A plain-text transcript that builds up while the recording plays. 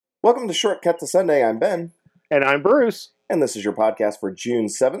Welcome to Shortcut to Sunday. I'm Ben, And I'm Bruce. and this is your podcast for June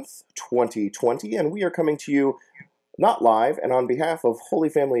 7th, 2020, and we are coming to you not live and on behalf of Holy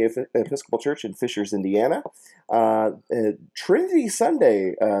Family Episcopal Church in Fishers, Indiana. Trinity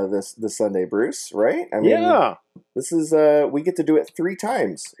Sunday this Sunday, Bruce, right? I mean, Yeah. this is, we get to do it 3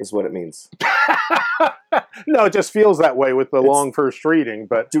 times, is what it means. No, it just feels that way with the long first reading,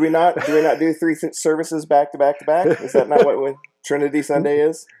 but Do we not do 3 services back to back to back? Is that not what Trinity Sunday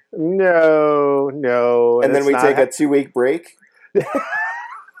is? no. And then it's we not take a 2-week break?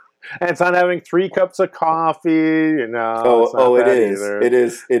 And it's not having 3 cups of coffee. It's not It that is. either. It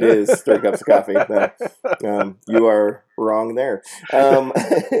is 3 cups of coffee. No, you are wrong there.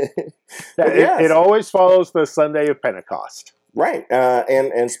 It always follows the Sunday of Pentecost. Right.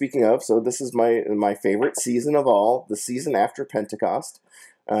 And speaking of, so this is my favorite season of all, the season after Pentecost,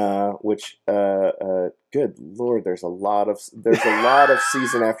 which good Lord, there's a lot of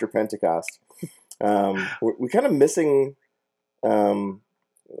season after Pentecost. We're kind of missing.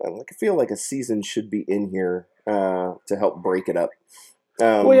 I feel like a season should be in here to help break it up.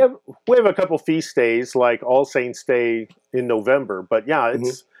 We have a couple feast days, like All Saints Day in November, but yeah,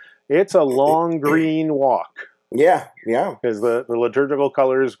 it's a long green walk. Yeah, because the liturgical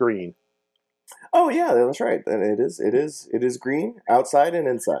color is green. Oh yeah, that's right. And it is green outside and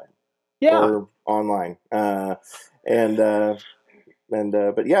inside. Yeah, or online. But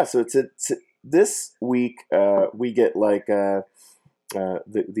yeah, so it's this week we get like the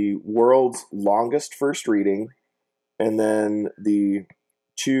world's longest first reading, and then the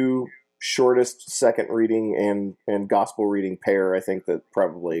 2 shortest second reading and gospel reading pair, I think, that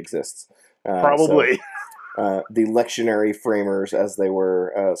probably exists. probably. So, the lectionary framers, as they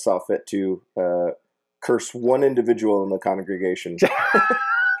were, saw fit to curse one individual in the congregation.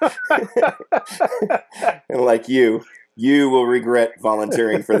 And like you will regret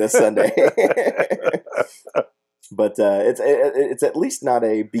volunteering for this Sunday. But it's at least not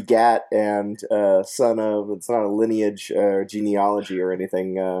a begat and son of. It's not a lineage or genealogy or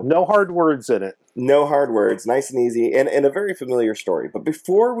anything. No hard words in it. No hard words. Nice and easy, and a very familiar story. But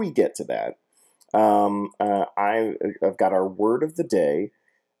before we get to that, I've got our word of the day.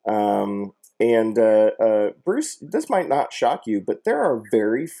 Bruce, this might not shock you, but there are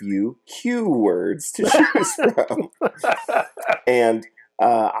very few Q words to choose from. And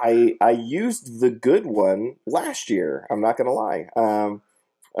I used the good one last year. I'm not going to lie.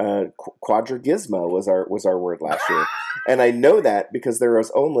 Quadragismo was our word last year. And I know that because there was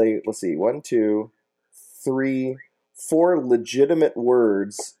only, 1, 2, 3, 4 legitimate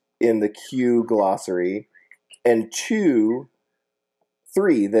words in the Q glossary, and 3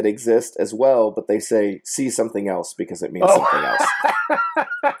 that exist as well, but they say see something else because it means something else.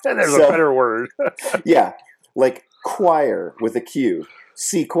 There's a better word. Yeah, like choir with a Q.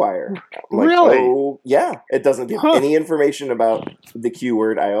 See choir. Like, really? Oh, yeah. It doesn't give any information about the Q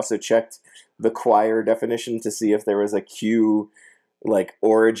word. I also checked the choir definition to see if there was a Q, like,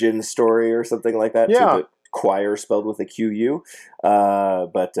 origin story or something like that. Yeah. To the choir spelled with a QU.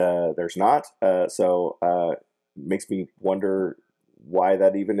 But there's not. So makes me wonder why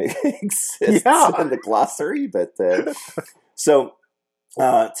that even exists in the glossary. But so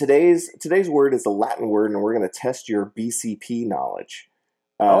today's word is a Latin word, and we're going to test your BCP knowledge.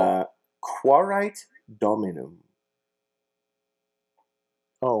 Quaerite Dominum.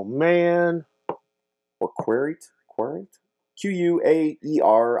 Oh man. Or quaerite? Quaerit.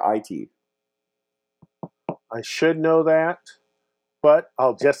 I should know that, but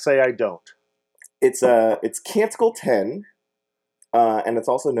I'll just say I don't. It's Canticle 10, and it's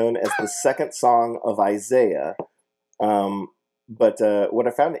also known as the second song of Isaiah. But what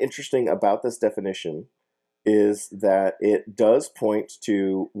I found interesting about this definition is that it does point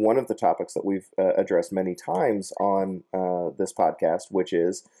to one of the topics that we've addressed many times on this podcast, which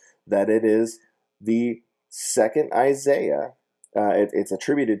is that it is the second Isaiah. It's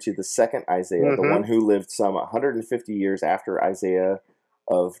attributed to the second Isaiah, the one who lived some 150 years after Isaiah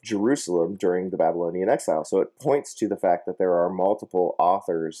of Jerusalem during the Babylonian exile. So it points to the fact that there are multiple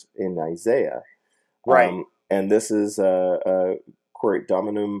authors in Isaiah. Right. And this is, Quaerite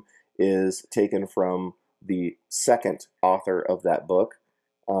Dominum is taken from the second author of that book.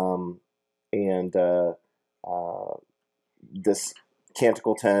 This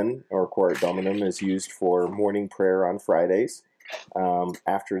Canticle 10, or Quaerite Dominum, is used for morning prayer on Fridays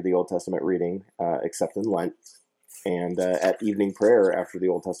after the Old Testament reading, except in Lent, and at evening prayer after the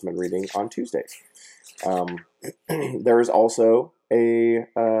Old Testament reading on Tuesdays. There is also a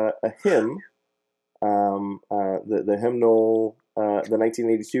hymn, the hymnal, the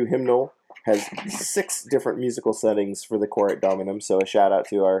 1982 hymnal has 6 different musical settings for the Quaerite Dominum, so a shout out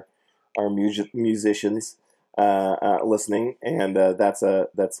to our musicians listening, and that's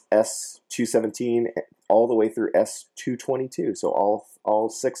S217 all the way through S222. So all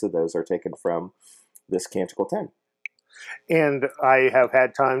 6 of those are taken from this Canticle 10. And I have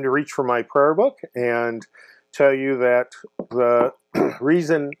had time to reach for my prayer book and tell you that the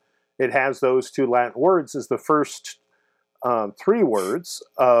reason it has those 2 Latin words is the first 3 words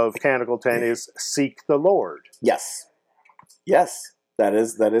of Canticle 10 is "Seek the Lord." Yes, that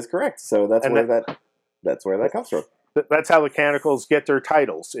is correct. So that's where that comes from. That's how the canticles get their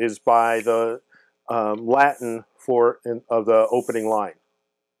titles, is by the Latin of the opening line.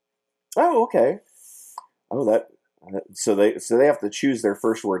 Oh, okay. Oh, so they have to choose their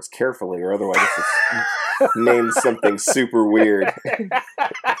first words carefully, or otherwise it's named something super weird.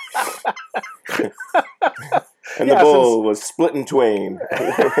 And the bull was split in twain.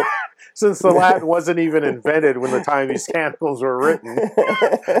 Since the Latin wasn't even invented when the time these canticles were written,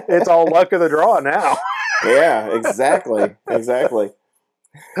 it's all luck of the draw now. Yeah, exactly. Let's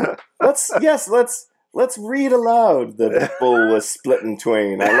read aloud. The bull was split in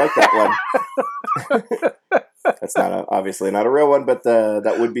twain. I like that one. That's obviously not a real one, but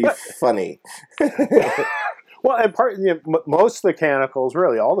that would be funny. Well, and most of the canticles,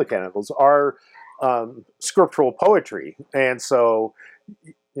 really all the canticles, are scriptural poetry, and so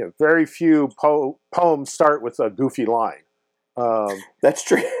very few poems start with a goofy line. That's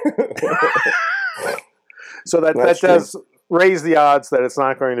true. So that does raise the odds that it's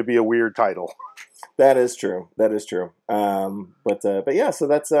not going to be a weird title. That is true. But yeah, so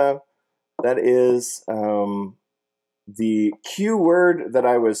that is the Q word that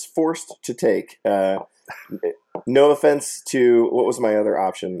I was forced to take. No offense to, what was my other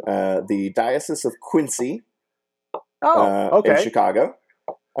option? The Diocese of Quincy. Okay. In Chicago.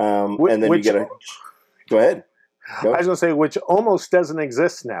 And then you get a... Go ahead. I was going to say, which almost doesn't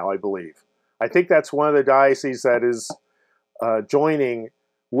exist now, I believe. I think that's one of the dioceses that is joining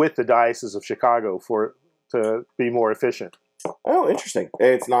with the Diocese of Chicago to be more efficient. Oh, interesting.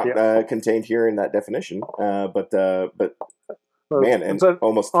 It's not contained here in that definition, but man, and it's an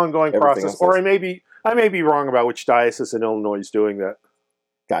almost ongoing process. Or I may be wrong about which diocese in Illinois is doing that.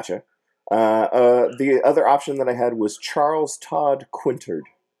 Gotcha. The other option that I had was Charles Todd Quintard,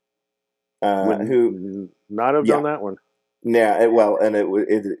 who not have done that one. Yeah, it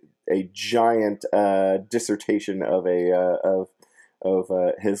a giant dissertation of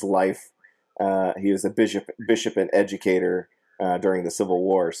his life. He was a bishop and educator during the Civil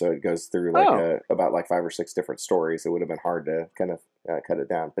War, so it goes through about 5 or 6 different stories. It would have been hard to kind of cut it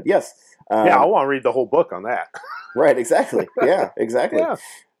down, but yes. I want to read the whole book on that. Right, exactly. Yeah, exactly. Yeah.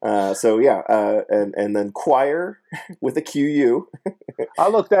 And then choir with a QU.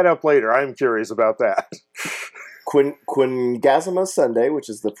 I'll look that up later. I'm curious about that. Quingasima Sunday, which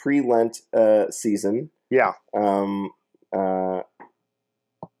is the pre-Lent season. Yeah.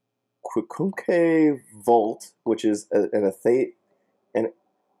 Quicunque Volt, which is an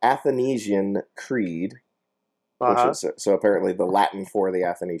Athanasian creed. Uh-huh. So apparently the Latin for the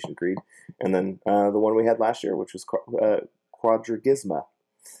Athanasian Creed. And then the one we had last year, which was Quadragesima,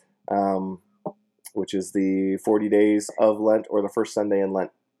 which is the 40 days of Lent or the first Sunday in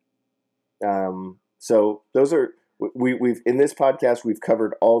Lent. So those are, we've in this podcast, we've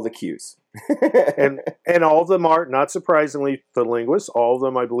covered all the Qs. and all of them are, not surprisingly, the linguists, all of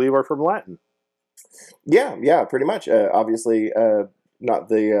them, I believe, are from Latin. Yeah, pretty much. Obviously, not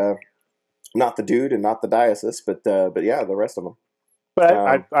the dude and not the diocese, but yeah, the rest of them.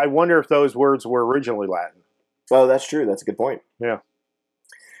 But I wonder if those words were originally Latin. Oh, that's true. That's a good point. Yeah.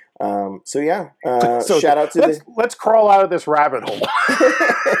 So yeah. So shout out to let's crawl out of this rabbit hole.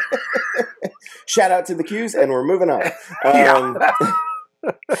 Shout out to the Qs, and we're moving on.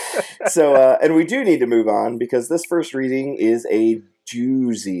 So, and we do need to move on because this first reading is a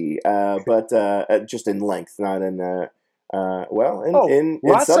doozy, but just in length, not in in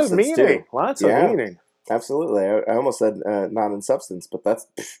lots substance of meaning. too. Lots of meaning. Not almost said not in substance, but that's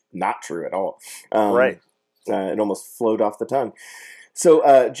not true at all. Right. It almost flowed off the tongue.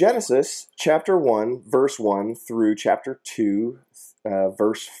 So Genesis chapter 1, verse 1 through chapter 2,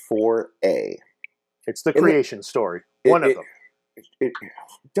 verse 4a. It's the creation story. One of them.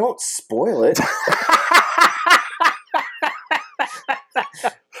 Don't spoil it.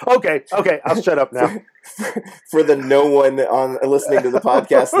 Okay, I'll shut up now. For the no one on listening to the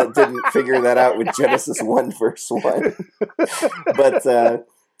podcast that didn't figure that out with Genesis 1, verse 1. But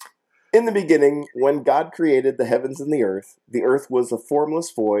in the beginning, when God created the heavens and the earth was a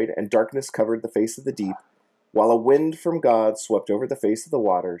formless void, and darkness covered the face of the deep, while a wind from God swept over the face of the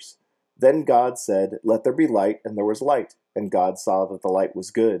waters. Then God said, "Let there be light," and there was light. and God saw that the light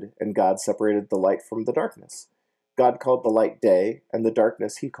was good, and God separated the light from the darkness. God called the light day, and the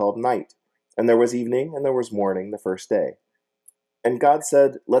darkness he called night. And there was evening, and there was morning the first day. And God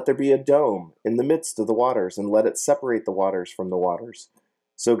said, let there be a dome in the midst of the waters, and let it separate the waters from the waters.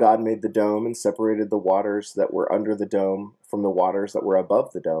 So God made the dome and separated the waters that were under the dome from the waters that were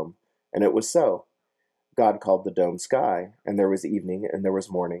above the dome. And it was so. God called the dome sky, and there was evening, and there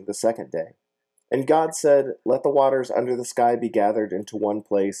was morning the second day. And God said, let the waters under the sky be gathered into one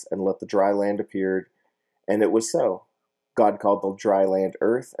place, and let the dry land appear. And it was so. God called the dry land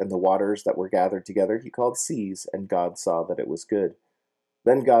earth, and the waters that were gathered together he called seas, and God saw that it was good.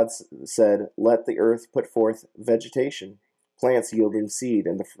 Then God said, let the earth put forth vegetation, plants yielding seed,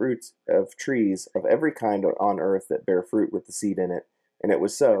 and the fruits of trees of every kind on earth that bear fruit with the seed in it. And it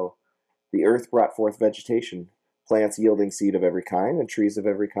was so. The earth brought forth vegetation, plants yielding seed of every kind, and trees of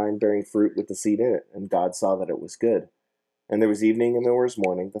every kind bearing fruit with the seed in it. And God saw that it was good. And there was evening, and there was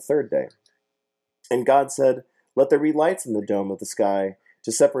morning the third day. And God said, let there be lights in the dome of the sky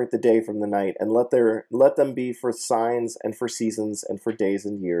to separate the day from the night, and let them be for signs and for seasons and for days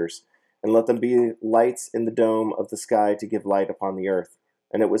and years, and let them be lights in the dome of the sky to give light upon the earth.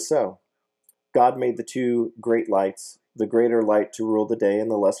 And it was so. God made the two great lights, the greater light to rule the day,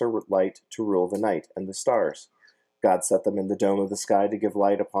 and the lesser light to rule the night, and the stars. God set them in the dome of the sky to give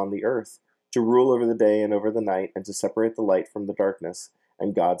light upon the earth, to rule over the day and over the night, and to separate the light from the darkness.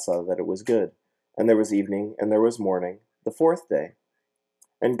 And God saw that it was good. And there was evening, and there was morning, the fourth day.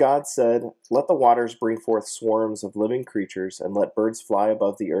 And God said, let the waters bring forth swarms of living creatures, and let birds fly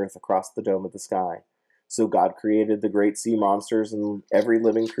above the earth across the dome of the sky. So God created the great sea monsters and every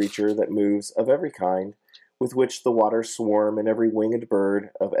living creature that moves of every kind, with which the waters swarm, and every winged bird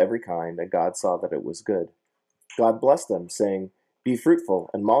of every kind. And God saw that it was good. God blessed them, saying, be fruitful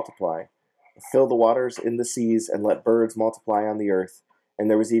and multiply. Fill the waters in the seas, and let birds multiply on the earth. And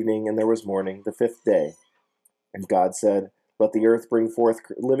there was evening, and there was morning, the fifth day. And God said, let the earth bring forth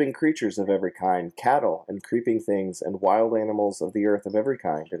living creatures of every kind, cattle and creeping things, and wild animals of the earth of every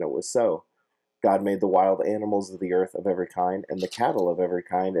kind. And it was so. God made the wild animals of the earth of every kind, and the cattle of every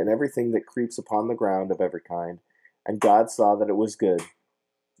kind, and everything that creeps upon the ground of every kind. And God saw that it was good.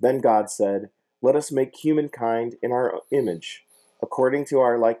 Then God said, let us make humankind in our image, according to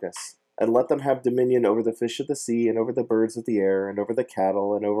our likeness, and let them have dominion over the fish of the sea, and over the birds of the air, and over the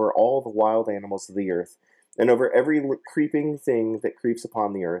cattle, and over all the wild animals of the earth, and over every creeping thing that creeps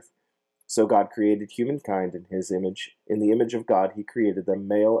upon the earth. So God created humankind in his image. In the image of God he created them,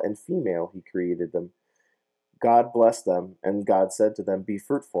 male and female he created them. God blessed them, and God said to them, be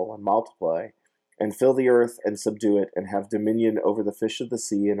fruitful and multiply, and fill the earth and subdue it, and have dominion over the fish of the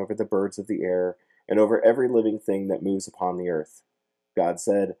sea, and over the birds of the air, and over every living thing that moves upon the earth. God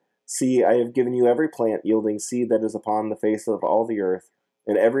said, see, I have given you every plant yielding seed that is upon the face of all the earth,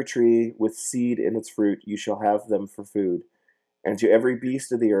 and every tree with seed in its fruit, you shall have them for food. And to every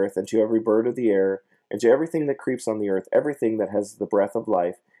beast of the earth, and to every bird of the air, and to everything that creeps on the earth, everything that has the breath of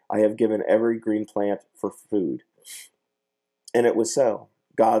life, I have given every green plant for food. And it was so.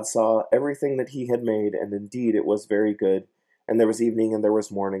 God saw everything that he had made, and indeed it was very good. And there was evening, and there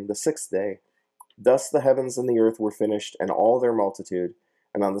was morning, the sixth day. Thus the heavens and the earth were finished, and all their multitude.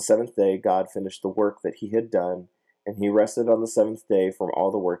 And on the seventh day God finished the work that he had done, and he rested on the seventh day from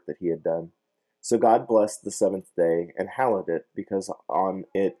all the work that he had done. So God blessed the seventh day, and hallowed it, because on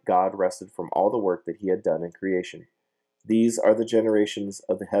it God rested from all the work that he had done in creation. These are the generations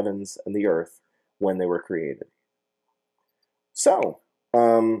of the heavens and the earth when they were created. So,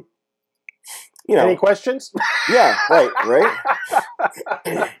 Any questions? Yeah, right.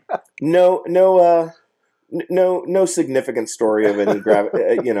 No significant story of any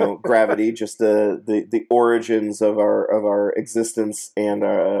gravity. Just the origins of our existence and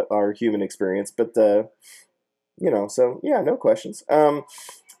our human experience. But so yeah, no questions.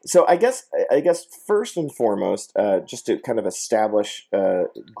 So I guess first and foremost, just to kind of establish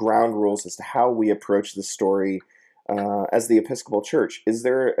ground rules as to how we approach the story as the Episcopal Church. Is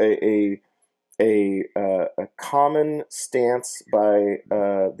there a common stance by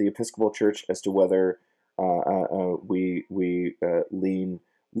the Episcopal Church as to whether we lean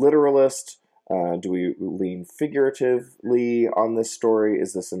literalist? Do we lean figuratively on this story?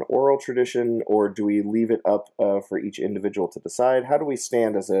 Is this an oral tradition, or do we leave it up for each individual to decide? How do we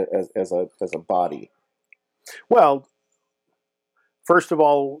stand as a body? Well, first of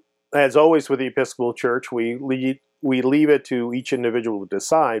all, as always with the Episcopal Church, we leave it to each individual to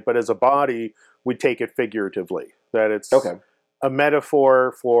decide. But as a body, we take it figuratively, that it's a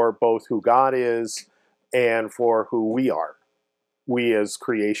metaphor for both who God is and for who we are, we as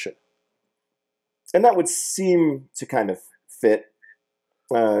creation. and that would seem to kind of fit,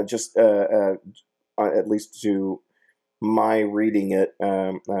 just at least to my reading it,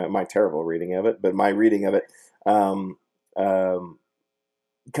 my terrible reading of it, but my reading of it,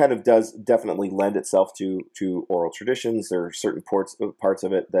 kind of does definitely lend itself to oral traditions. There are certain parts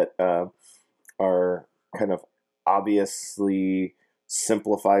of it that are kind of obviously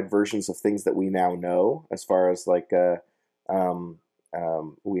simplified versions of things that we now know, as far as like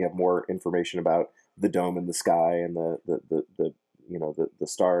we have more information about the dome in the sky and the the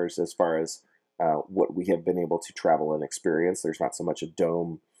stars, as far as what we have been able to travel and experience. There's not so much a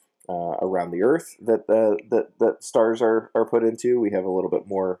dome around the Earth that stars are put into. We have a little bit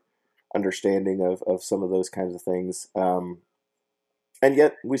more understanding of some of those kinds of things, and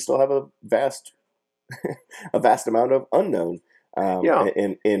yet we still have a vast amount of unknown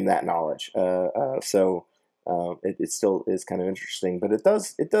in that knowledge. So it still is kind of interesting, but it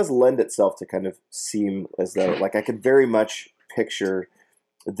does lend itself to kind of seem as though, like, I could very much picture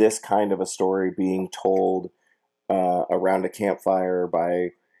this kind of a story being told around a campfire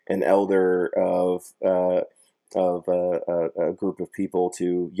by an elder of a group of people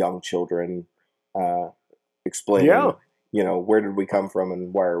to young children, explaining, where did we come from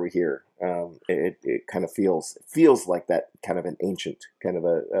and why are we here? It kind of feels like that kind of an ancient kind of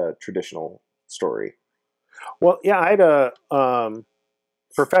a traditional story. Well, yeah, I had a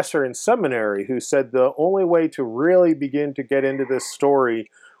professor in seminary who said the only way to really begin to get into this story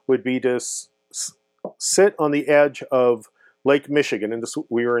would be to sit on the edge of Lake Michigan, and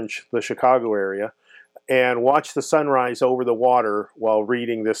we were in the Chicago area, and watch the sunrise over the water while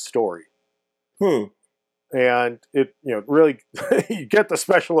reading this story. And it, really, you get the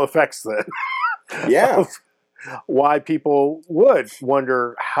special effects then. Yeah. Why people would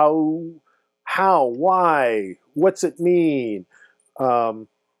wonder how, why, what's it mean,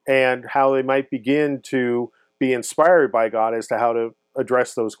 and how they might begin to be inspired by God as to how to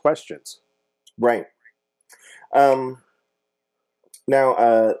address those questions. Right.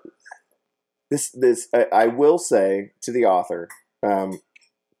 Now, this I will say to the author,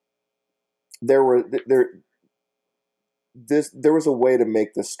 there was a way to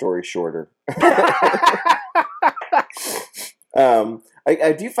make this story shorter.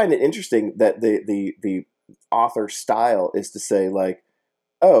 I do find it interesting that the author's style is to say, like,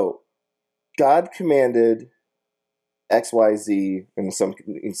 oh, God commanded X, Y, Z, in some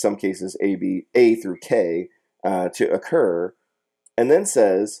cases A through K to occur, and then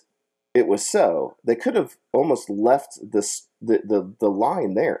says it was so. They could have almost left the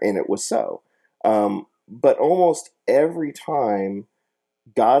line there, and it was so. But almost every time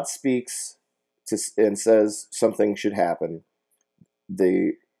God speaks and says something should happen,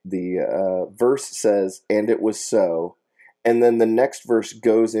 the verse says, and it was so. And then the next verse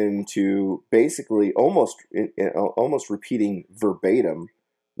goes into basically almost repeating verbatim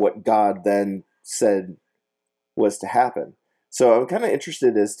what God then said was to happen. So I'm kind of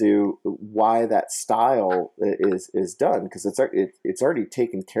interested as to why that style is done, because it's already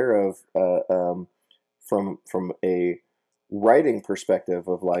taken care of from a writing perspective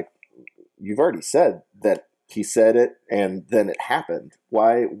of, like, you've already said that he said it and then it happened.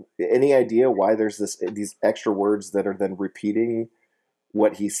 Why? Any idea why there's these extra words that are then repeating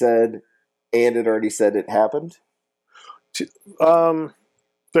what he said and it already said it happened? There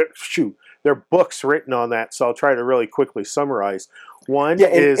are books written on that, so I'll try to really quickly summarize. One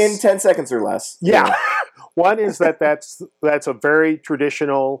is in 10 seconds or less. Yeah. One is that's a very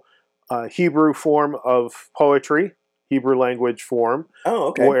traditional Hebrew form of poetry, Hebrew language form. Oh,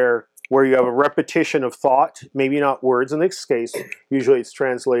 okay. Where you have a repetition of thought, maybe not words. In this case, usually it's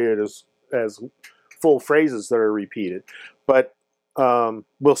translated as full phrases that are repeated. But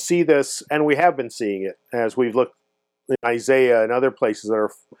we'll see this, and we have been seeing it as we've looked in Isaiah and other places that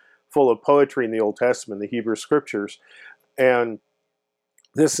are full of poetry in the Old Testament, the Hebrew Scriptures. And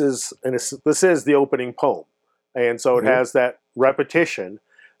this is the opening poem. And so it has that repetition.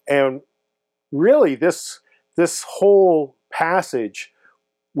 And really, this whole passage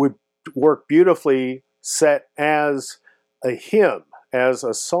would work beautifully set as a hymn, as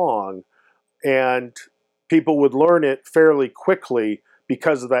a song, and people would learn it fairly quickly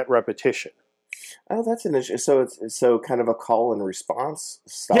because of that repetition. Oh, that's an issue. So it's kind of a call and response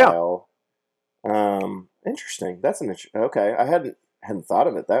style. Yeah. Interesting. That's an issue. Okay, I hadn't thought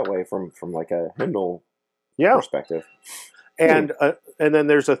of it that way from like a hymnal perspective. And then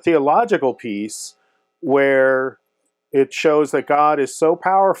there's a theological piece where it shows that God is so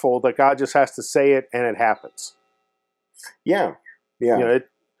powerful that God just has to say it and it happens. Yeah, yeah.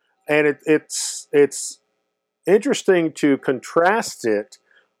 It's interesting to contrast it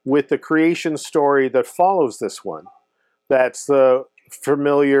with the creation story that follows this one. That's the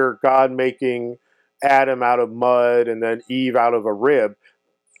familiar God making Adam out of mud and then Eve out of a rib.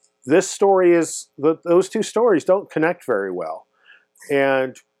 This story is, those two stories don't connect very well.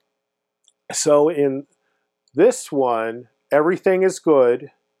 And so in this one, everything is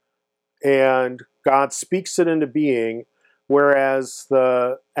good and God speaks it into being, whereas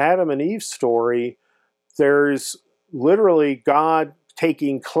the Adam and Eve story, there's literally God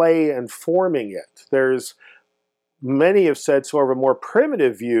taking clay and forming it. There's, many have said, sort of a more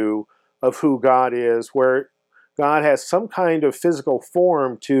primitive view of who God is, where God has some kind of physical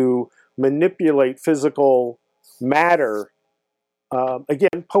form to manipulate physical matter.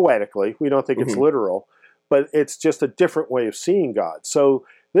 Again, poetically, we don't think it's literal, but it's just a different way of seeing God. So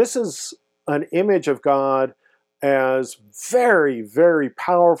this is an image of God as very, very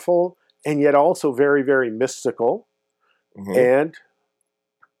powerful and yet also very, very mystical, and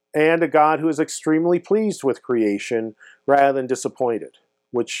a God who is extremely pleased with creation rather than disappointed,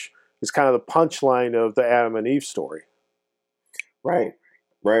 which is kind of the punchline of the Adam and Eve story. Right.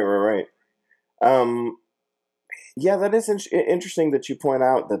 Yeah, that is interesting that you point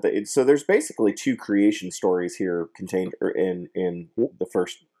out that so there's basically two creation stories here contained in the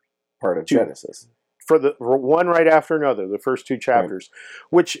first part of Genesis. For the one right after another, the first two chapters,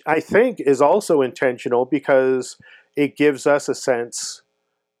 which I think is also intentional because it gives us a sense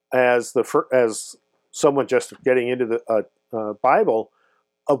as someone just getting into the Bible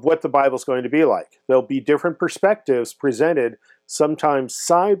of what the Bible's going to be like. There'll be different perspectives presented, sometimes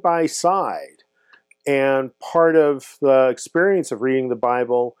side by side. And part of the experience of reading the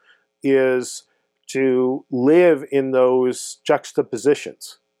Bible is to live in those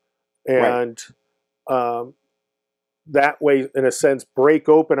juxtapositions. And that way, in a sense, break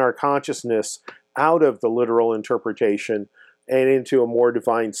open our consciousness out of the literal interpretation and into a more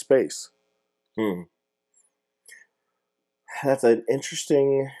divine space. That's an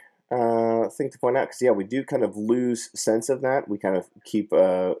interesting thing to point out, because we do kind of lose sense of that. We kind of keep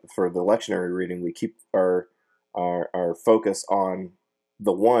for the lectionary reading, we keep our focus on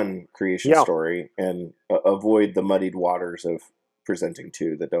the one creation story and avoid the muddied waters of presenting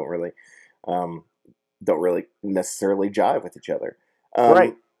two that don't really necessarily jive with each other.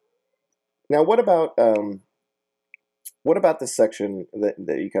 Right. Now, what about this section that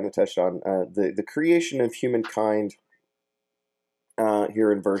you kind of touched on, the creation of humankind?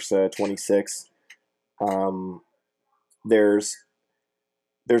 Here in verse 26, there's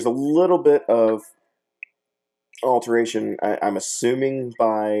a little bit of alteration, I'm assuming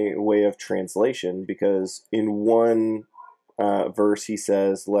by way of translation, because in one verse he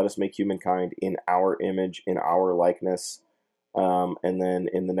says, "Let us make humankind in our image, in our likeness," and then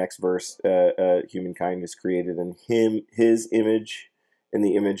in the next verse, humankind is created in his image, in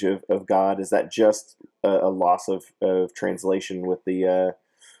the image of God. Is that just a loss of translation with the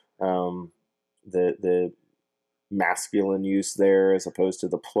masculine use there as opposed to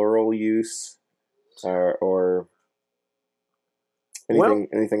the plural use, or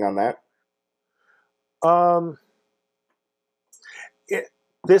anything on that?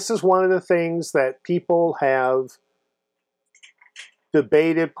 This is one of the things that people have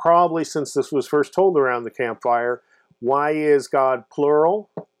debated probably since this was first told around the campfire. Why is God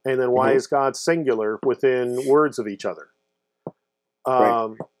plural? And then why is God singular within words of each other?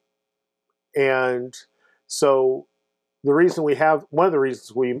 And so one of the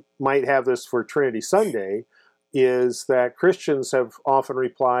reasons we might have this for Trinity Sunday is that Christians have often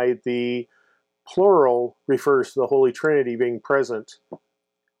replied the plural refers to the Holy Trinity being present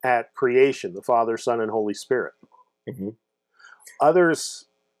at creation, the Father, Son, and Holy Spirit. Others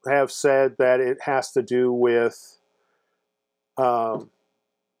have said that it has to do with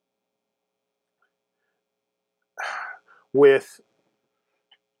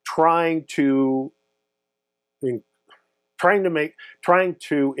trying to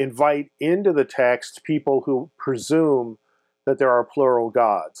invite into the text people who presume that there are plural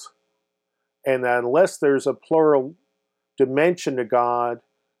gods, and that unless there's a plural dimension to God,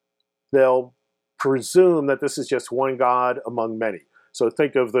 they'll presume that this is just one God among many. So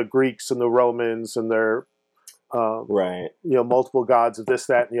think of the Greeks and the Romans and their multiple gods of this,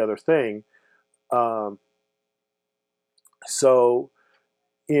 that, and the other thing. So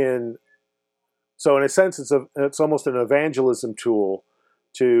in a sense, it's almost an evangelism tool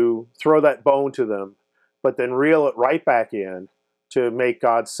to throw that bone to them, but then reel it right back in to make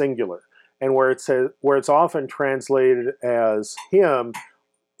God singular. And where it's often translated as him,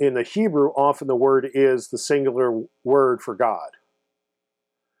 in the Hebrew, often the word is the singular word for God.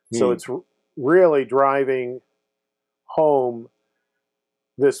 So it's really driving home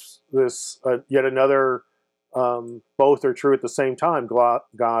this yet another, both are true at the same time.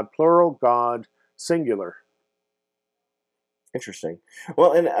 God plural, God singular. Interesting.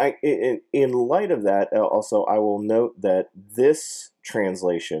 Well, and in light of that, also I will note that this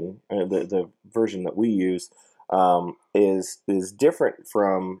translation, the version that we use, is different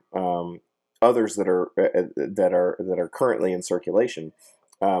from others that are currently in circulation.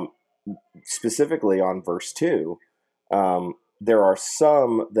 Um, Specifically on verse 2, there are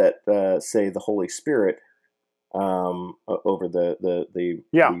some that say the Holy Spirit over the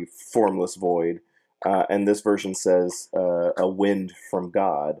formless void. And this version says a wind from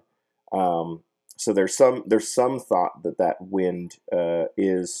God. So there's some thought that wind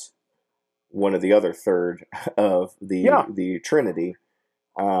is one of the other third of the Trinity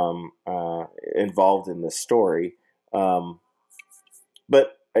involved in this story.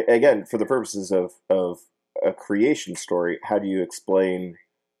 But again, for the purposes of a creation story, how do you explain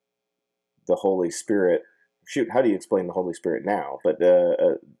the Holy Spirit? How do you explain the Holy Spirit now? But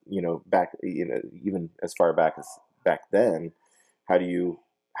back, even as far back as back then, how do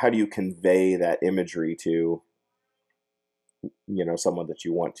you convey that imagery to someone that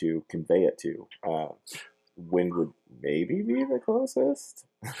you want to convey it to? Wind would maybe be the closest.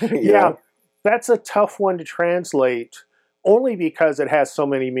 Yeah, that's a tough one to translate, only because it has so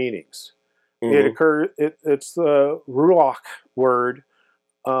many meanings. Mm-hmm. It's the ruach word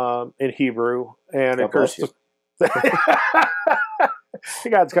in Hebrew, and it occurs.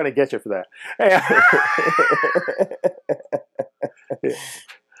 God's going to get you for that.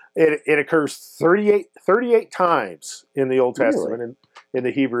 It occurs 38 times in the Old Testament, really? in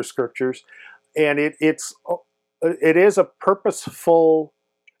the Hebrew scriptures, and it is a purposeful.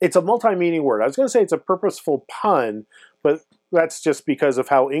 It's a multi-meaning word. I was going to say it's a purposeful pun, but that's just because of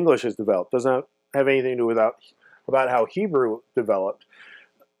how English has developed. It doesn't have anything to do about how Hebrew developed.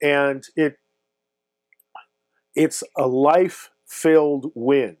 And it's a life-filled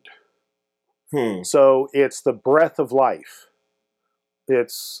wind. So it's the breath of life.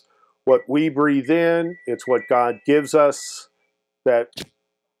 It's what we breathe in. It's what God gives us that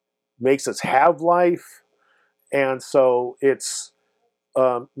makes us have life. And so it's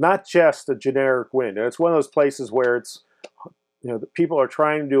not just a generic wind. And it's one of those places where it's, the people are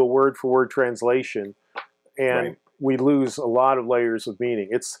trying to do a word-for-word translation, and we lose a lot of layers of meaning.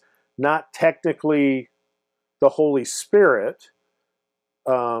 It's not technically the Holy Spirit,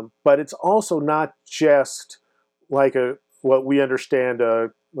 but it's also not just like what we understand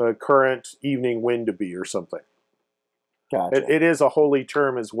a current evening wind to be or something. Gotcha. It is a holy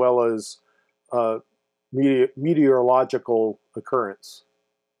term as well as meteorological occurrence.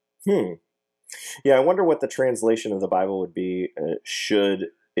 Yeah, I wonder what the translation of the Bible would be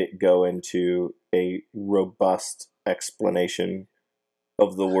should it go into a robust explanation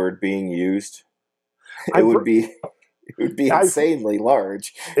of the word being used. It would be insanely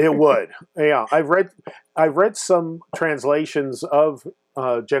large. It would. Yeah, I've read some translations of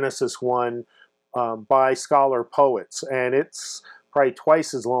Genesis 1 by scholar poets, and it's probably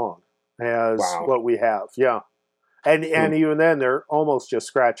twice as long as what we have. Yeah. And even then, they're almost just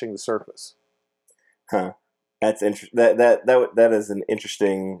scratching the surface. Huh. That's interesting. That is an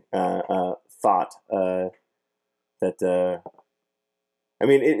interesting thought. I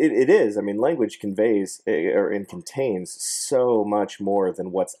mean, it is. I mean, language conveys and contains so much more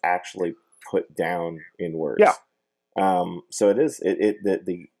than what's actually put down in words. Yeah. So it is.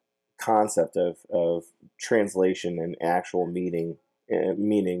 The concept of translation and actual meaning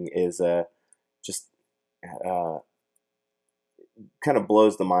is just. Kind of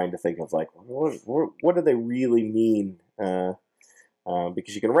blows the mind to think of like what do they really mean?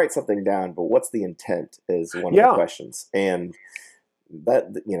 Because you can write something down, but what's the intent is one of the questions, and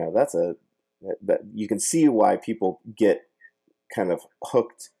that that you can see why people get kind of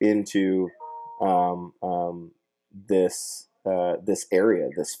hooked into this area,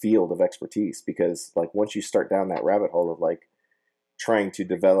 this field of expertise, because like once you start down that rabbit hole of like trying to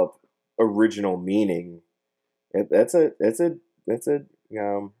develop original meaning, that's a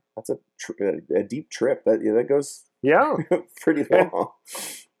deep trip. That goes pretty long.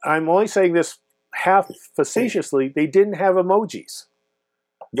 And I'm only saying this half facetiously. They didn't have emojis,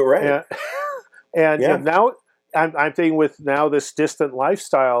 right? And now I'm thinking with now this distant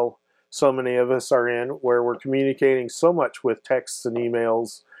lifestyle so many of us are in, where we're communicating so much with texts and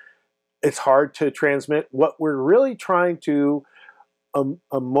emails, it's hard to transmit what we're really trying to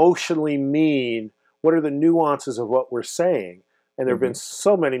emotionally mean. What are the nuances of what we're saying? And there have been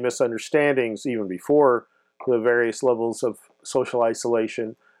so many misunderstandings even before the various levels of social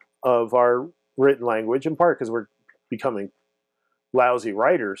isolation of our written language, in part because we're becoming lousy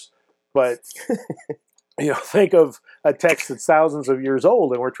writers. But think of a text that's thousands of years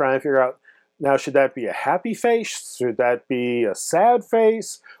old, and we're trying to figure out, now, should that be a happy face? Should that be a sad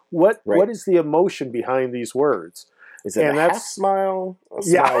face? What is the emotion behind these words? Is it a half smile? A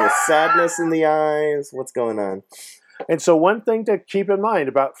smile with sadness in the eyes? What's going on? And so one thing to keep in mind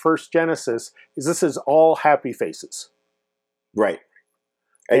about First Genesis is this is all happy faces. Right.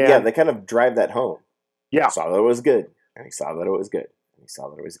 And they kind of drive that home. Yeah. He saw that it was good. And he saw that it was good. And he saw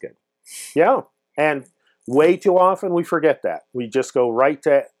that it was good. Yeah. And way too often we forget that. We just go right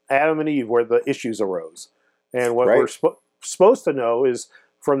to Adam and Eve where the issues arose. And what we're supposed to know is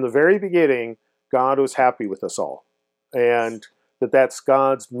from the very beginning, God was happy with us all. And that's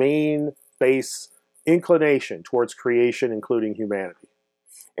God's main base inclination towards creation, including humanity.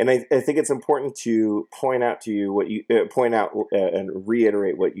 And I think it's important to point out to you what you and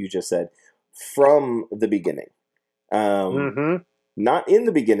reiterate what you just said from the beginning. Not in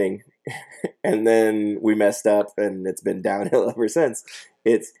the beginning, and then we messed up, and it's been downhill ever since.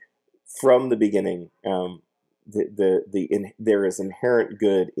 It's from the beginning. There is inherent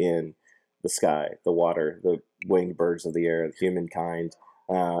good in the sky, the water, the winged birds of the air, the humankind.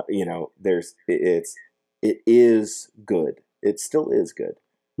 It is good. It still is good.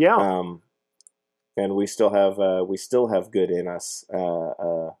 Yeah. And we still have good in us.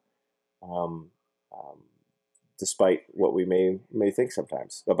 Despite what we may think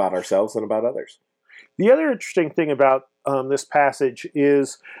sometimes about ourselves and about others. The other interesting thing about this passage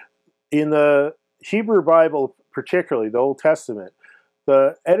is in the Hebrew Bible, particularly the Old Testament,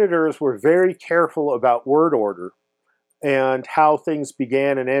 the editors were very careful about word order and how things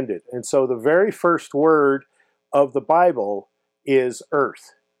began and ended. And so the very first word of the Bible is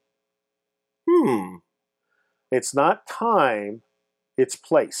earth. It's not time, it's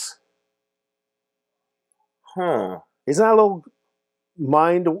place. Isn't that a little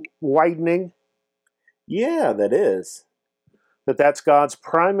mind-widening? Yeah, that is. That's God's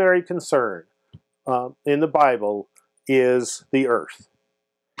primary concern in the Bible is the earth.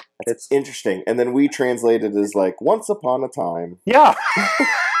 It's interesting. And then we translate it as like, once upon a time. Yeah.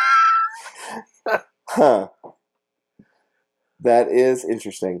 That is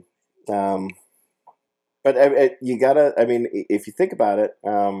interesting. But you gotta, if you think about it,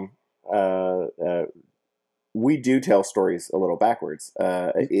 we do tell stories a little backwards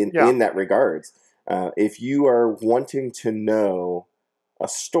in that regards. If you are wanting to know a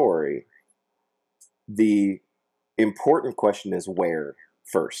story, the important question is where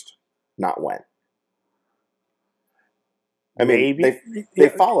first, not when. They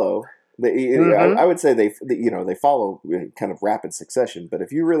follow. I would say they follow in kind of rapid succession. But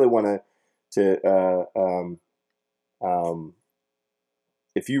if you really want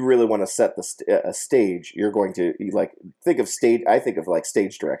if you really want to set a stage, you're going to think of stage. I think of like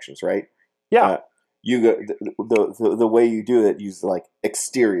stage directions, right? Yeah. You go the way you do it. Use like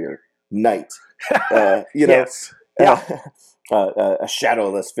exterior, night. Yes. A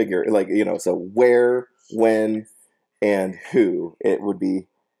shadowless figure, So where, when, and who it would be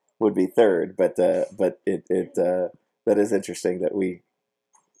third. But that is interesting that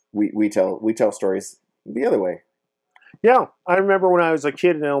we tell stories the other way. Yeah, I remember when I was a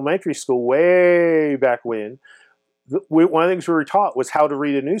kid in elementary school, way back when, one of the things we were taught was how to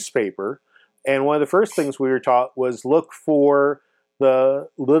read a newspaper. And one of the first things we were taught was look for the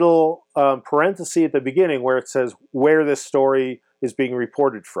little parenthesis at the beginning where it says where this story is being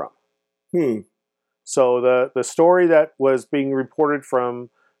reported from. So the story that was being reported from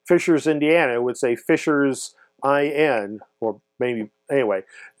Fishers, Indiana would say Fishers, IN, or maybe, anyway,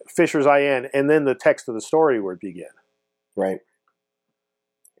 Fishers, IN, and then the text of the story would begin. Right.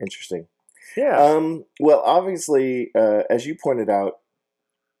 Interesting. Yeah. Well, obviously, as you pointed out,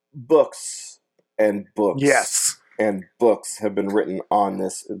 books and books. Yes. And books have been written on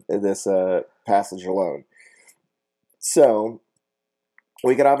this passage alone. So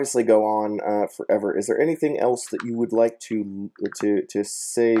we could obviously go on forever. Is there anything else that you would like to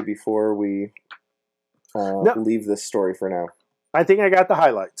say before we leave this story for now? I think I got the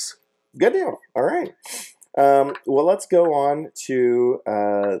highlights. Good deal. All right. Well, let's go on to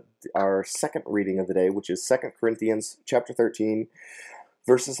our second reading of the day, which is 2 Corinthians chapter 13,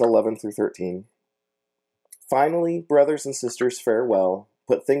 verses 11 through 13. Finally, brothers and sisters, farewell.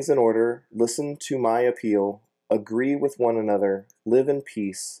 Put things in order. Listen to my appeal. Agree with one another. Live in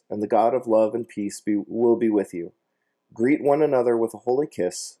peace, and the God of love and peace will be with you. Greet one another with a holy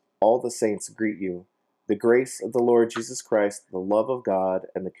kiss. All the saints greet you. The grace of the Lord Jesus Christ, the love of God,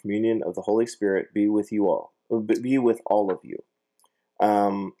 and the communion of the Holy Spirit be with you all. Be with all of you.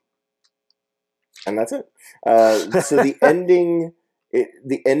 And that's it. So the ending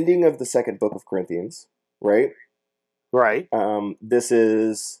the ending of the second book of Corinthians, right? Right. This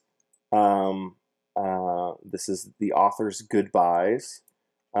is the author's goodbyes.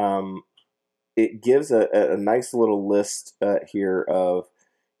 It gives a nice little list here of,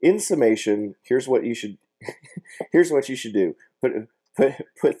 in summation, here's what you should do.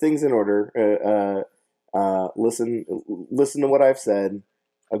 Put things in order. Listen to what I've said.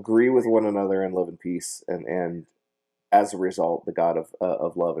 Agree with one another and live in peace. And as a result, the God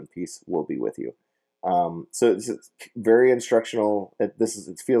of love and peace will be with you. So it's very instructional. It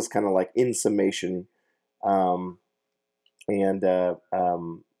feels kind of like in summation.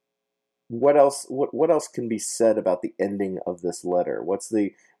 What else? What else can be said about the ending of this letter?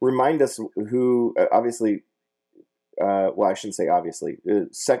 Remind us who? Obviously, well, I shouldn't say obviously. 2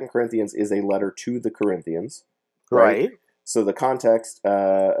 Corinthians is a letter to the Corinthians, right? So the context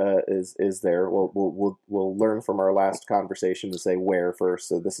is there. We'll learn from our last conversation to say where first.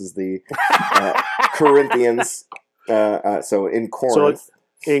 So this is the Corinthians. So in Corinth,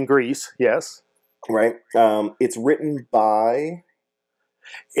 so in Greece, yes, right. It's written by.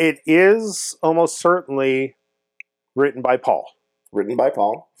 It is almost certainly written by Paul. Written by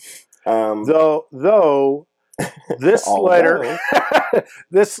Paul. Though this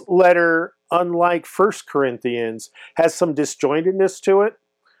letter, unlike 1 Corinthians, has some disjointedness to it.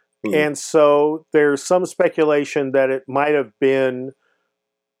 And so there's some speculation that it might have been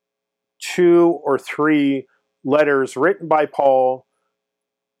 2 or 3 letters written by Paul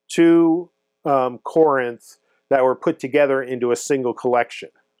to Corinth that were put together into a single collection.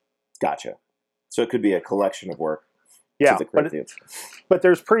 Gotcha. So it could be a collection of work. Yeah, to the Corinthians. But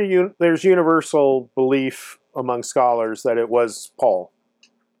there's universal belief among scholars that it was Paul.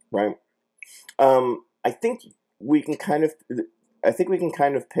 Right. I think we can kind of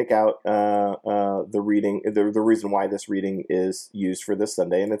pick out the reading, the reason why this reading is used for this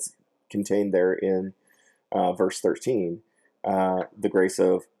Sunday, and it's contained there in verse 13. The grace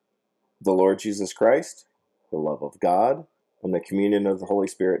of the Lord Jesus Christ, the love of God, and the communion of the Holy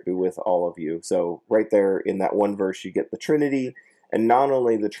Spirit be with all of you. So right there in that one verse, you get the Trinity, and not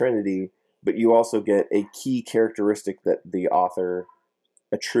only the Trinity, but you also get a key characteristic that the author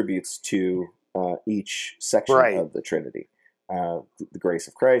attributes to each section of the Trinity. The grace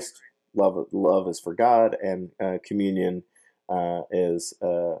of Christ, love is for God, and communion is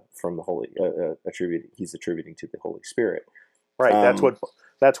from the Holy. He's attributing to the Holy Spirit. Right.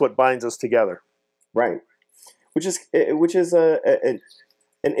 That's what binds us together. Right. Which is an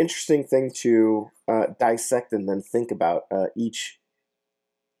interesting thing to dissect and then think about each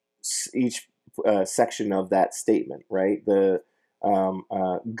section of that statement, right? The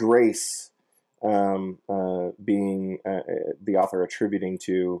grace being the author attributing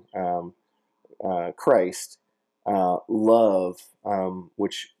to Christ, love,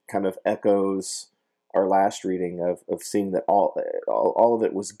 which kind of echoes our last reading of seeing that all of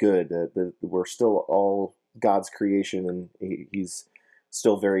it was good. We're still all God's creation, and He's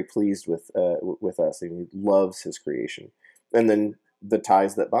still very pleased with us, and He loves His creation. And then the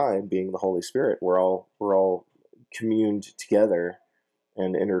ties that bind, being the Holy Spirit, we're all communed together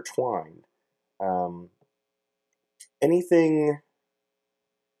and intertwined. Anything?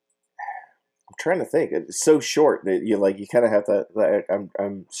 I'm trying to think. It's so short that you kind of have to.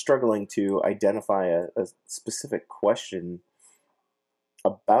 I'm struggling to identify a specific question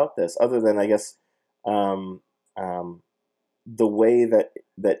about this, other than I guess the way that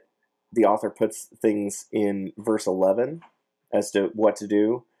the author puts things in verse 11 as to what to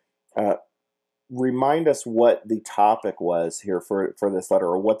do. Remind us what the topic was here for this letter,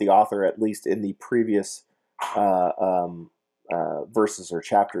 or what the author, at least in the previous verses or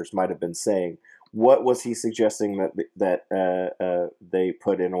chapters, might have been saying. What was he suggesting that they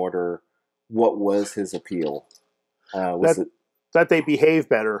put in order? What was his appeal? That they behave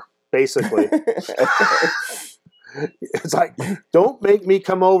better, basically. It's like, don't make me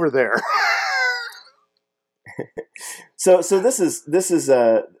come over there. So this,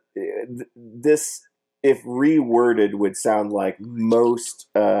 if reworded, would sound like most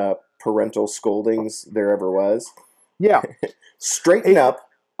parental scoldings there ever was. Yeah. Straighten up,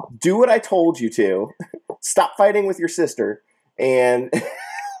 do what I told you to, stop fighting with your sister, and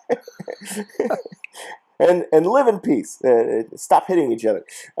and live in peace. Stop hitting each other.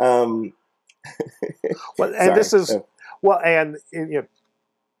 Well, and this is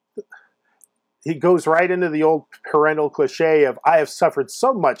he goes right into the old parental cliche of, I have suffered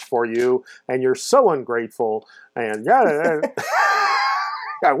so much for you, and you're so ungrateful, and I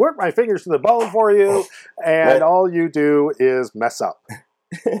work my fingers to the bone for you, and all you do is mess up.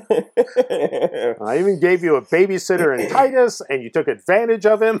 I even gave you a babysitter in Titus, and you took advantage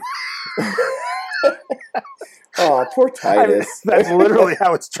of him. Oh, poor Titus. That's literally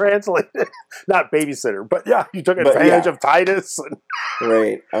how it's translated. Not babysitter, but yeah, you took advantage of Titus.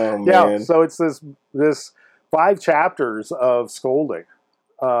 Right. Oh, man. Yeah, so it's this 5 chapters of scolding.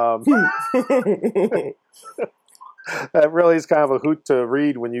 That really is kind of a hoot to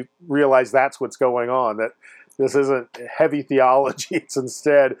read when you realize that's what's going on, that this isn't heavy theology. It's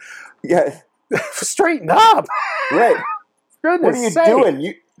instead, straighten up. Right. Goodness what are you sake.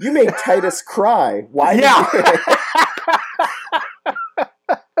 doing? You made Titus cry. Why?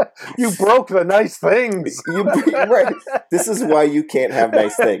 You broke the nice things. Right. This is why you can't have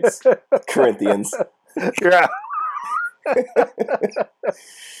nice things, Corinthians. Yeah.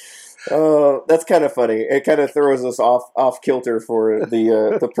 Oh, that's kind of funny. It kind of throws us off kilter for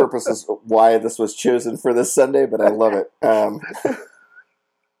the purposes of why this was chosen for this Sunday, but I love it.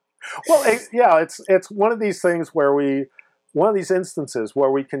 Well, it's one of these things where one of these instances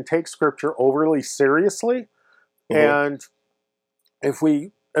where we can take Scripture overly seriously, and if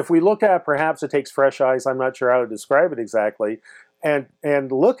we look at it, perhaps it takes fresh eyes. I'm not sure how to describe it exactly, and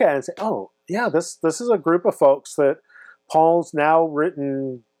look at it and say, oh yeah, this is a group of folks that Paul's now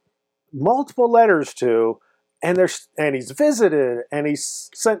written multiple letters to, and he's visited, and he's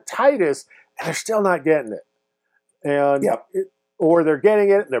sent Titus, and they're still not getting it, and or they're getting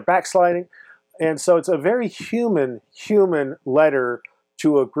it and they're backsliding, and so it's a very human letter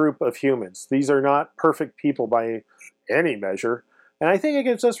to a group of humans. These are not perfect people by any measure, and I think it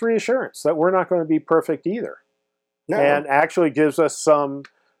gives us reassurance that we're not going to be perfect either, and actually gives us some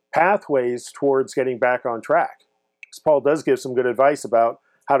pathways towards getting back on track. Because Paul does give some good advice about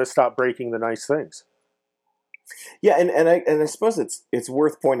how to stop breaking the nice things. Yeah, and I suppose it's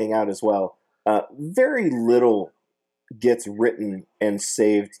worth pointing out as well. Very little gets written and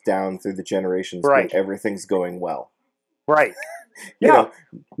saved down through the generations when everything's going well. Right. You know,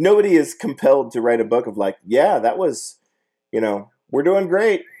 nobody is compelled to write a book of like, that was, we're doing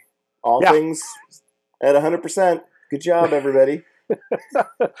great. All things at 100%. Good job, everybody.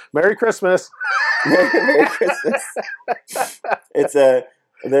 Merry Christmas. Merry Christmas. It's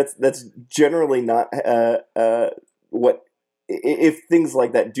that's generally not what, if things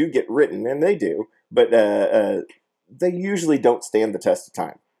like that do get written, and they do, but they usually don't stand the test of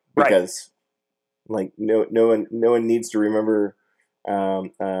time, because like no one needs to remember.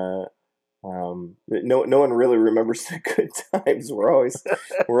 No one really remembers the good times. We're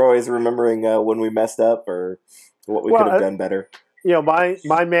always remembering when we messed up or what we could have done better. My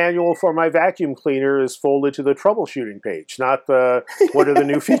manual for my vacuum cleaner is folded to the troubleshooting page, not the what are the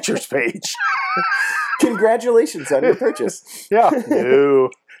new features page. Congratulations on your purchase. No.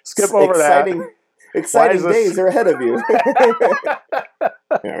 Skip over that. Exciting days are ahead of you.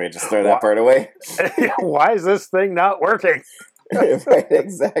 Let me just throw that part away. Why is this thing not working? Right,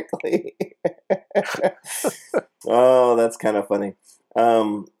 exactly. Oh, that's kind of funny.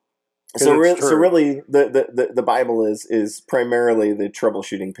 So really, the Bible is primarily the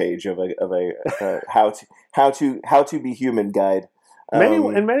troubleshooting page of a how to be human guide.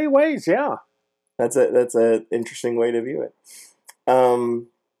 In many ways, yeah. That's a interesting way to view it.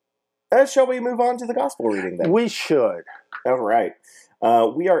 Shall we move on to the gospel reading then? We should. All right.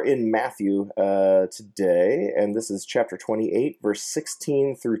 We are in Matthew today, and this is chapter 28, verse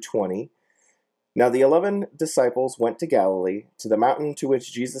 16 through 20. Now the 11 disciples went to Galilee, to the mountain to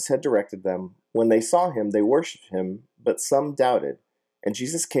which Jesus had directed them. When they saw him, they worshipped him, but some doubted. And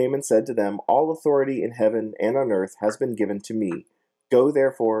Jesus came and said to them, "All authority in heaven and on earth has been given to me. Go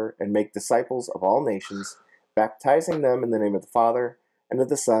therefore and make disciples of all nations, baptizing them in the name of the Father, and of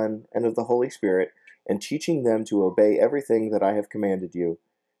the Son, and of the Holy Spirit, and teaching them to obey everything that I have commanded you.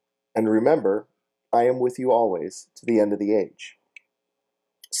 And remember, I am with you always, to the end of the age."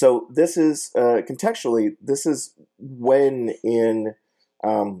 So this is, contextually, this is when in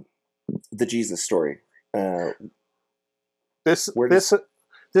the Jesus story. This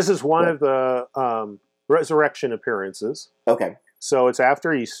is one of the resurrection appearances. Okay. So it's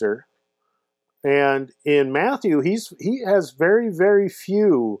after Easter. And in Matthew, he has very, very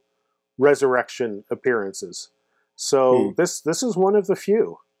few resurrection appearances. So this is one of the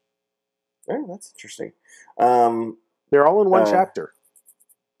few. Oh, that's interesting. They're all in one chapter.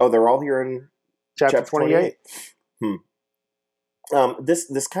 Oh, they're all here in chapter 28.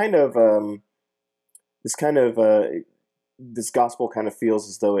 This gospel kind of feels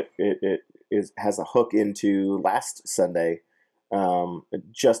as though it has a hook into last Sunday.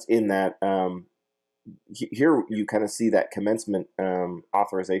 Just in that here you kind of see that commencement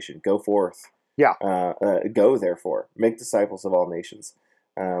authorization. Go forth. Yeah. Go therefore, make disciples of all nations.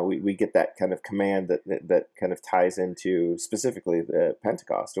 we get that kind of command that kind of ties into specifically the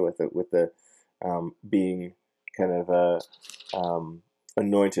Pentecost with the being kind of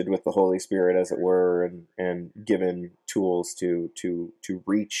anointed with the Holy Spirit, as it were, and given tools to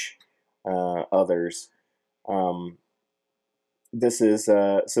reach others. This is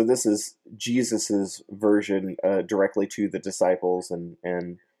this is Jesus's version directly to the disciples,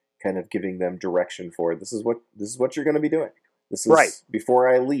 and kind of giving them direction for this is what you're going to be doing. This is Right. Before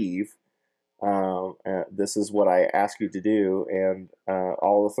I leave. This is what I ask you to do, and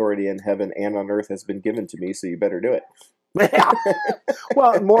all authority in heaven and on earth has been given to me, so you better do it. Yeah.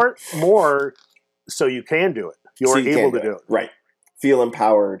 Well, more so you can do it. You're able to do it. Right. Feel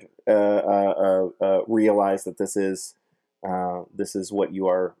empowered. Realize that this is what you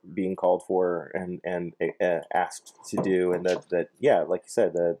are being called for and asked to do, and that yeah, like you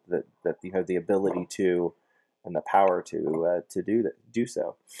said, that you have the ability to and the power to do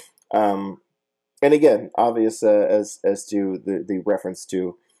so. And again, obvious as to the reference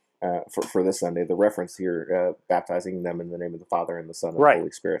to for this Sunday, the reference here, baptizing them in the name of the Father and the Son and Right. the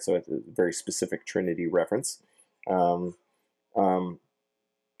Holy Spirit. So it's a very specific Trinity reference. I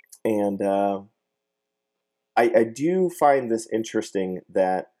do find this interesting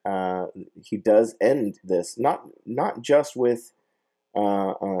that he does end this not just with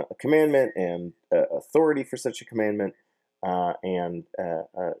a commandment and authority for such a commandment, and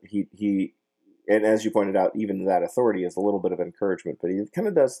he and as you pointed out, even that authority is a little bit of encouragement, but he kind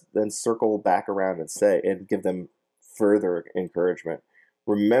of does then circle back around and say and give them further encouragement.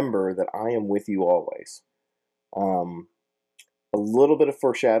 Remember that I am with you always. A little bit of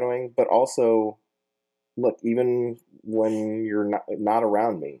foreshadowing, but also, look, even when you're not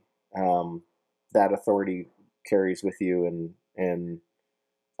around me, that authority carries with you, and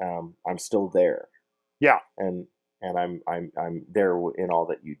I'm still there. Yeah. And I'm there in all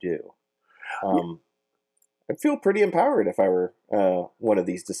that you do. I'd feel pretty empowered if I were one of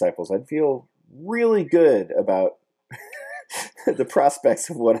these disciples. I'd feel really good about the prospects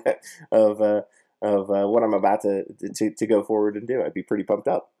of what I'm about to go forward and do. I'd be pretty pumped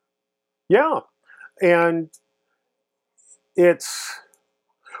up. Yeah, and it's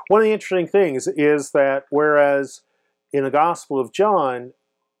one of the interesting things is that whereas in the Gospel of John,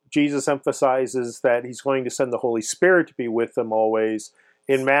 Jesus emphasizes that he's going to send the Holy Spirit to be with them always.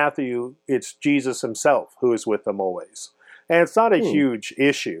 In Matthew, it's Jesus himself who is with them always. And it's not a huge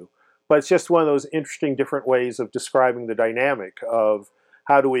issue, but it's just one of those interesting different ways of describing the dynamic of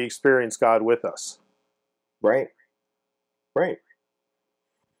how do we experience God with us. Right.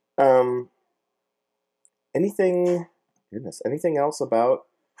 Anything else about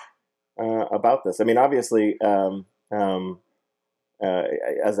this? I mean, obviously,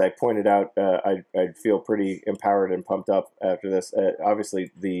 as I pointed out, I'd feel pretty empowered and pumped up after this.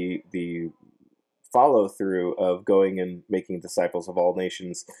 Obviously, the follow through of going and making disciples of all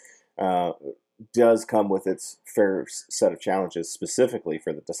nations does come with its fair set of challenges, specifically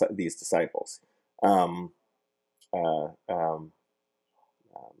for these disciples. I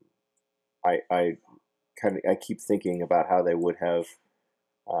keep thinking about how they would have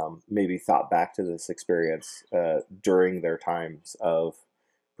maybe thought back to this experience during their times of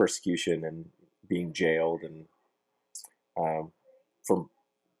persecution and being jailed, and for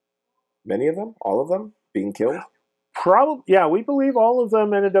many of them, all of them, being killed. Probably, yeah. We believe all of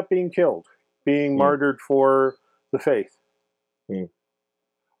them ended up being killed, being martyred for the faith.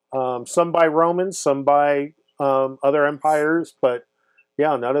 Some by Romans, some by other empires, but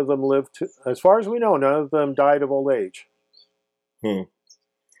yeah, none of them lived. As far as we know, none of them died of old age. And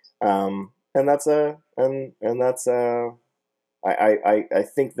that's I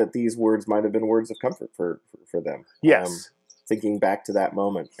think that these words might have been words of comfort for them. Yes. Thinking back to that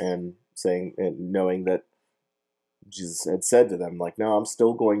moment and saying and knowing that Jesus had said to them, like, no, I'm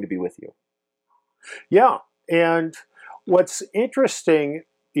still going to be with you. Yeah. And what's interesting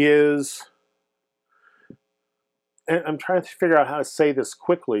is, and I'm trying to figure out how to say this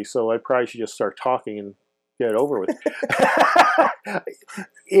quickly, so I probably should just start talking and get it over with,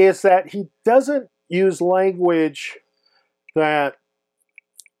 is that he doesn't use language that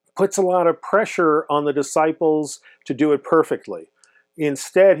puts a lot of pressure on the disciples to do it perfectly.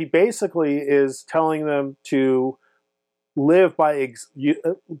 Instead, he basically is telling them to live by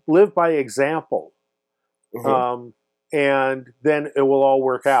example, and then it will all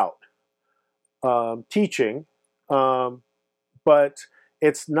work out. Teaching, but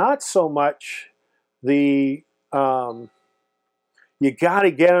it's not so much the you got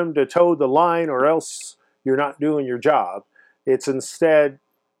to get them to toe the line or else you're not doing your job. It's instead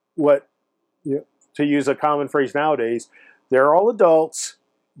what, to use a common phrase nowadays, they're all adults.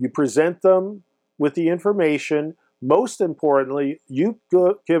 You present them with the information. Most importantly, you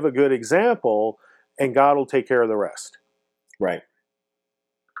give a good example, and God will take care of the rest. Right.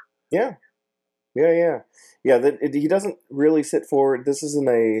 Yeah. He doesn't really sit forward. This isn't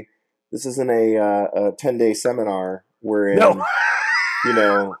a 10-day seminar wherein No.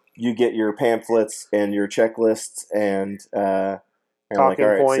 You get your pamphlets and your checklists and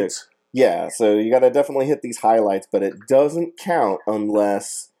Talking points. So you got to definitely hit these highlights, but it doesn't count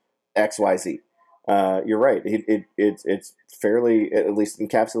unless X, Y, Z. You're right. It's fairly, at least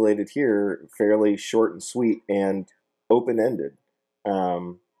encapsulated here, fairly short and sweet and open-ended.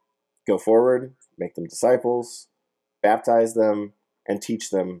 Go forward, make them disciples, baptize them, and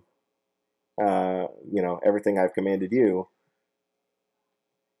teach them, everything I've commanded you.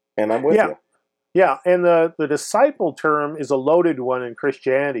 And I'm with you. Yeah, and the disciple term is a loaded one in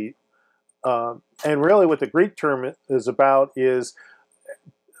Christianity. And really what the Greek term is about is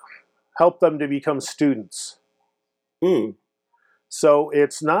help them to become students. Mm. So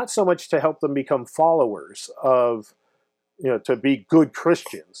it's not so much to help them become followers of, to be good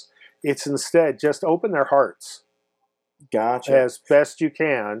Christians. It's instead just open their hearts. Gotcha. As best you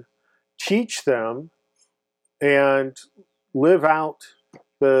can. Teach them and live out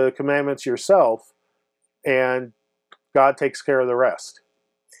the commandments yourself, and God takes care of the rest.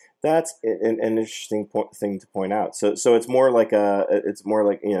 That's an interesting thing to point out. So it's more like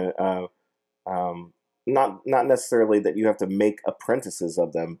not necessarily that you have to make apprentices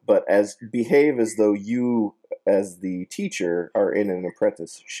of them, but behave as though you, as the teacher, are in an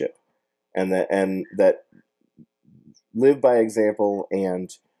apprenticeship, and that live by example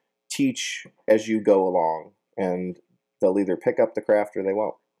and teach as you go along, and they'll either pick up the craft or they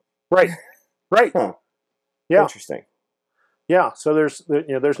won't. Right. Huh. Yeah. Interesting. Yeah. So there's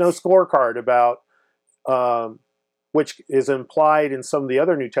no scorecard about, which is implied in some of the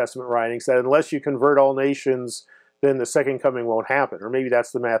other New Testament writings, that unless you convert all nations, then the second coming won't happen. Or maybe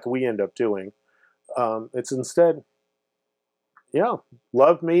that's the math we end up doing. It's instead,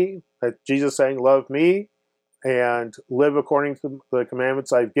 love me. Jesus saying, love me, and live according to the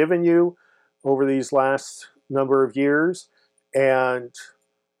commandments I've given you over these last number of years. And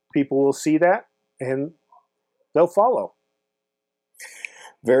people will see that, and they'll follow.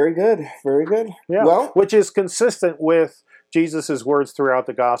 Very good. Very good. Yeah. Well, which is consistent with Jesus' words throughout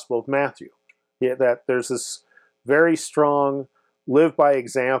the Gospel of Matthew. Yeah, that there's this very strong live by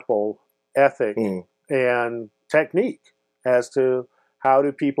example ethic and technique as to how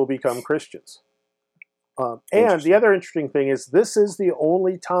do people become Christians. And the other interesting thing is this is the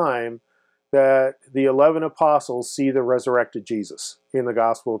only time that the 11 apostles see the resurrected Jesus in the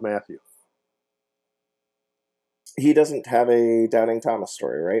Gospel of Matthew. He doesn't have a Doubting Thomas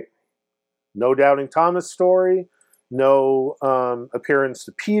story, right? No Doubting Thomas story, no appearance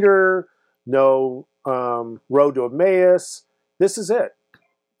to Peter, no road to Emmaus. This is it.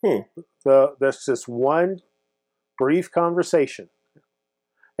 That's just one brief conversation.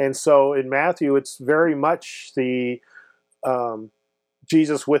 And so in Matthew, it's very much the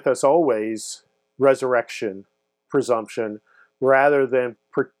Jesus with us always resurrection presumption, rather than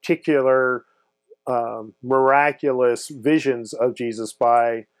particular miraculous visions of Jesus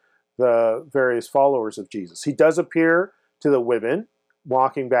by the various followers of Jesus. He does appear to the women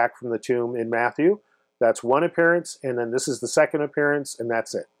walking back from the tomb in Matthew. That's one appearance, and then this is the second appearance, and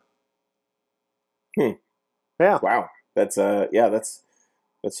that's it. Yeah. Wow. That's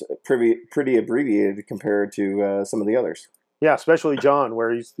pretty abbreviated compared to some of the others. Yeah, especially John,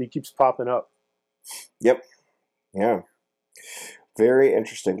 where he keeps popping up. Yep. Yeah. Very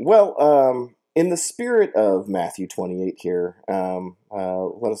interesting. Well, in the spirit of Matthew 28 here,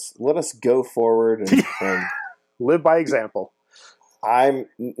 let us go forward and live by example.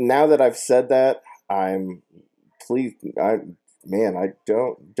 Now that I've said that, don't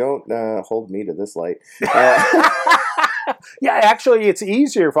hold me to this light. Yeah, actually, it's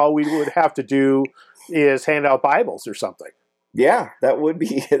easier if all we would have to do is hand out Bibles or something. Yeah, that would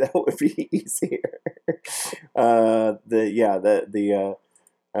be easier. I'm gonna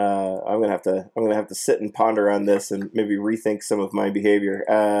have to sit and ponder on this and maybe rethink some of my behavior.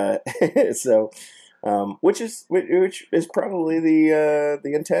 Which is probably the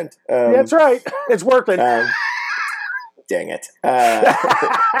intent. That's right. It's working. Dang it!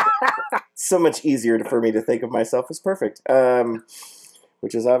 So much easier for me to think of myself as perfect,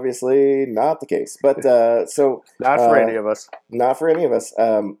 which is obviously not the case. But not for any of us. Not for any of us.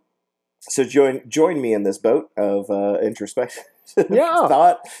 So join me in this boat of introspection,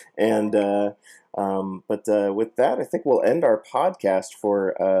 thought, and with that, I think we'll end our podcast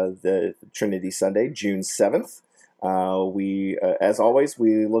for the Trinity Sunday, June 7th. As always,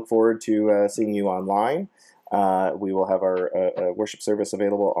 we look forward to seeing you online. We will have our worship service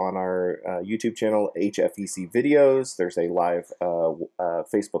available on our YouTube channel, HFEC Videos. There's a live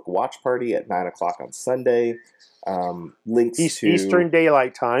Facebook watch party at 9 o'clock on Sunday. Links to Eastern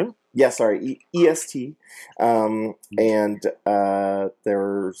Daylight Time. Yeah, sorry, EST. And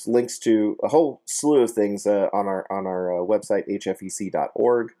there's links to a whole slew of things on our website,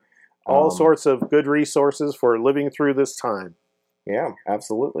 hfec.org. All sorts of good resources for living through this time. Yeah,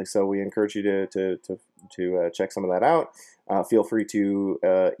 absolutely. So we encourage you to check some of that out. Feel free to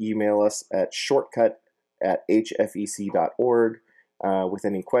email us at shortcut@hfec.org with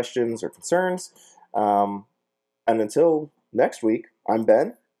any questions or concerns. And until next week, I'm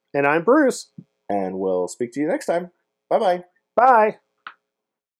Ben. And I'm Bruce. And we'll speak to you next time. Bye-bye. Bye.